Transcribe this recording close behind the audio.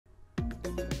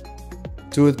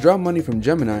To withdraw money from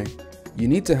Gemini, you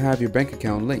need to have your bank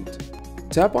account linked.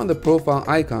 Tap on the profile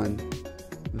icon,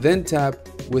 then tap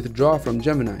Withdraw from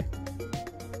Gemini.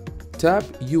 Tap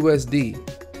USD,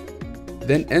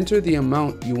 then enter the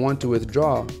amount you want to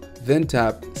withdraw, then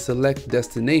tap Select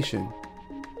Destination.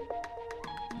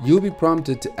 You'll be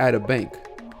prompted to add a bank.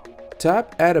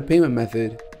 Tap Add a Payment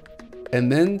Method, and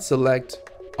then select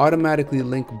Automatically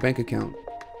Link Bank Account.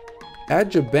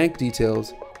 Add your bank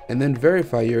details and then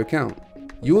verify your account.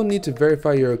 You will need to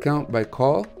verify your account by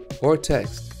call or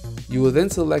text. You will then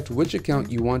select which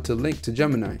account you want to link to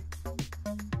Gemini.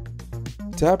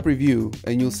 Tap Review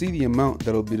and you'll see the amount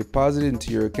that will be deposited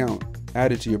into your account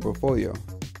added to your portfolio.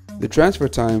 The transfer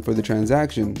time for the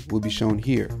transaction will be shown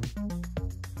here.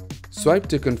 Swipe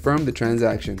to confirm the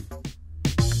transaction.